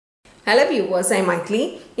Hello viewers, I am Maithili.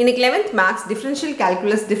 In 11th Maths Differential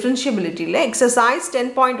Calculus Differentiability exercise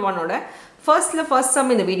 10.1 oda first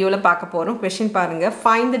sum in the video la paaka porom. Question parunga,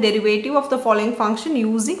 find the derivative of the following function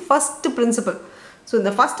using first principle. So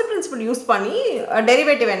the first principle use பண்ணி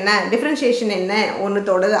derivative என்ன differentiation என்ன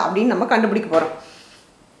ஒண்ணுதோட அப்படி நம்ம கண்டுபிடிக்க போறோம்.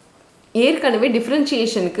 ஏற்கனவே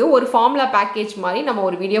டிஃபரன்ஷியேஷனுக்கு ஒரு formula package மாதிரி நம்ம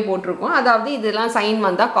ஒரு வீடியோ போட்டிருக்கோம். அதாவது இதெல்லாம் சைன்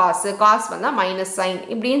வந்தால் காஸ் வந்தால் மைனஸ் சைன்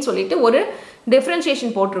இப்படின்னு சொல்லிட்டு ஒரு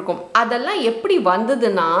டிஃபரன்ஷியேஷன் போட்டிருக்கோம். அதெல்லாம் எப்படி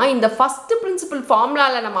வந்ததுன்னா இந்த ஃபஸ்ட்டு பிரின்சிபல்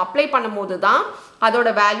ஃபார்முலாவில் நம்ம அப்ளை பண்ணும்போது தான் அதோட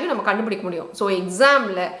வேல்யூ நம்ம கண்டுபிடிக்க முடியும். ஸோ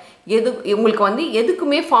எக்ஸாமில் உங்களுக்கு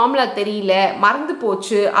எதுக்குமே ஃபார்முலா தெரியல மறந்து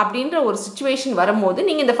போச்சு அப்படின்ற ஒரு சுச்சுவேஷன் வரும்போது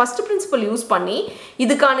நீங்கள் இந்த ஃபஸ்ட்டு பிரின்சிபல் யூஸ் பண்ணி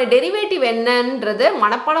இதுக்கான டெரிவேட்டிவ் என்னன்றதை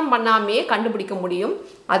மனப்பாடம் பண்ணாமே கண்டுபிடிக்க முடியும்.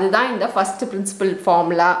 அதுதான் இந்த ஃபஸ்ட்டு பிரின்சிபல்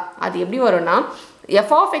ஃபார்முலா. அது எப்படி வரும்னா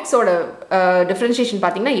எஃப் ஆஃப் எக்ஸோட டிஃப்ரென்ஷியேஷன்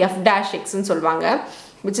பார்த்தீங்கன்னா எஃப் டேஷ் எக்ஸ்ன்னு சொல்லுவாங்க,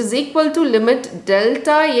 which is equal to limit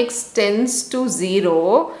delta x tends to 0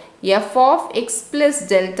 f of x plus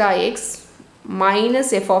delta x minus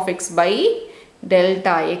f of x by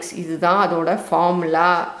delta x. இதுதான் அதோட ஃபார்முலா.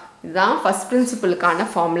 இதுதான் ஃபஸ்ட்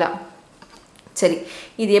பிரின்சிபலுக்கான ஃபார்முலா. சரி,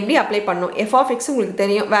 இது எப்படி அப்ளை பண்ணணும்? எஃப் ஆஃப் எக்ஸ் உங்களுக்கு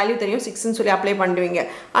தெரியும், வேல்யூ தெரியும் 6ன்னு சொல்லி அப்ளை பண்ணுவீங்க.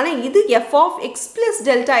 ஆனால் இது F of X plus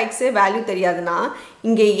delta எக்ஸே value தெரியாதுன்னா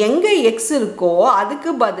இங்கே எங்கே எக்ஸ் இருக்கோ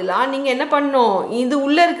அதுக்கு பதிலாக நீங்கள் என்ன பண்ணணும், இது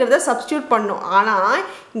உள்ளே இருக்கிறத சப்ஸ்டியூட் பண்ணணும். ஆனால்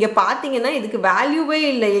இங்கே பார்த்தீங்கன்னா இதுக்கு வேல்யூவே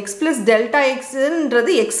இல்லை. எக்ஸ் ப்ளஸ் டெல்டா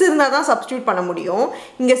எக்ஸுன்றது எக்ஸ் இருந்தால் தான் சப்ஸ்டியூட் பண்ண முடியும்.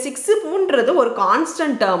 இங்கே 6ன்றது ஒரு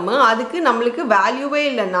கான்ஸ்டன்ட் டேர்மு, அதுக்கு நம்மளுக்கு வேல்யூவே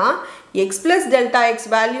இல்லைன்னா எக்ஸ் ப்ளஸ் டெல்டா எக்ஸ்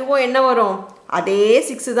வேல்யூவோ என்ன வரும், அதே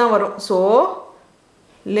 6 தான் வரும். So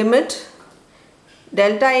limit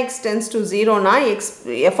delta x tends to 0 na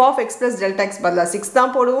f of x plus delta x பதிலா 6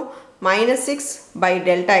 தான் போடுவோம், minus 6 by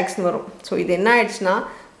delta x வரும். ஸோ இது என்ன ஆயிடுச்சுன்னா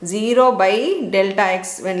 0 by delta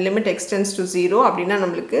x when limit x tends to 0 அப்படின்னா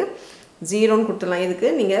நம்மளுக்கு 0ன்னு கொடுத்துடலாம்.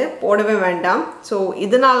 இதுக்கு நீங்கள் போடவே வேண்டாம். ஸோ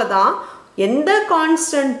இதனால தான் எந்த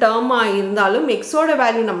கான்ஸ்டன்ட் டேர்மாக இருந்தாலும் எக்ஸோட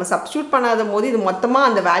வேல்யூ நம்ம சப்ஸ்டியூட் பண்ணாத போது இது மொத்தமாக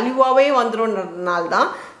அந்த வேல்யூவாகவே வந்துடும்ன்றதுனால தான்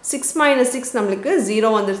 6 minus 6 நம்மளுக்கு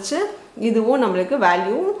 0 வந்துருச்சு. இதுவும் நம்மளுக்கு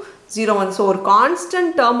வேல்யூ 0 வந்து. ஸோ ஒரு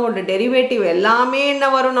கான்ஸ்டன்ட் டேர்மோட டெரிவேட்டிவ் எல்லாமே என்ன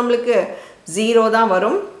வரும், நம்மளுக்கு 0 தான்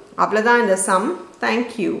வரும். அவ்வளோதான் இந்த சம்.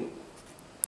 தேங்க்யூ.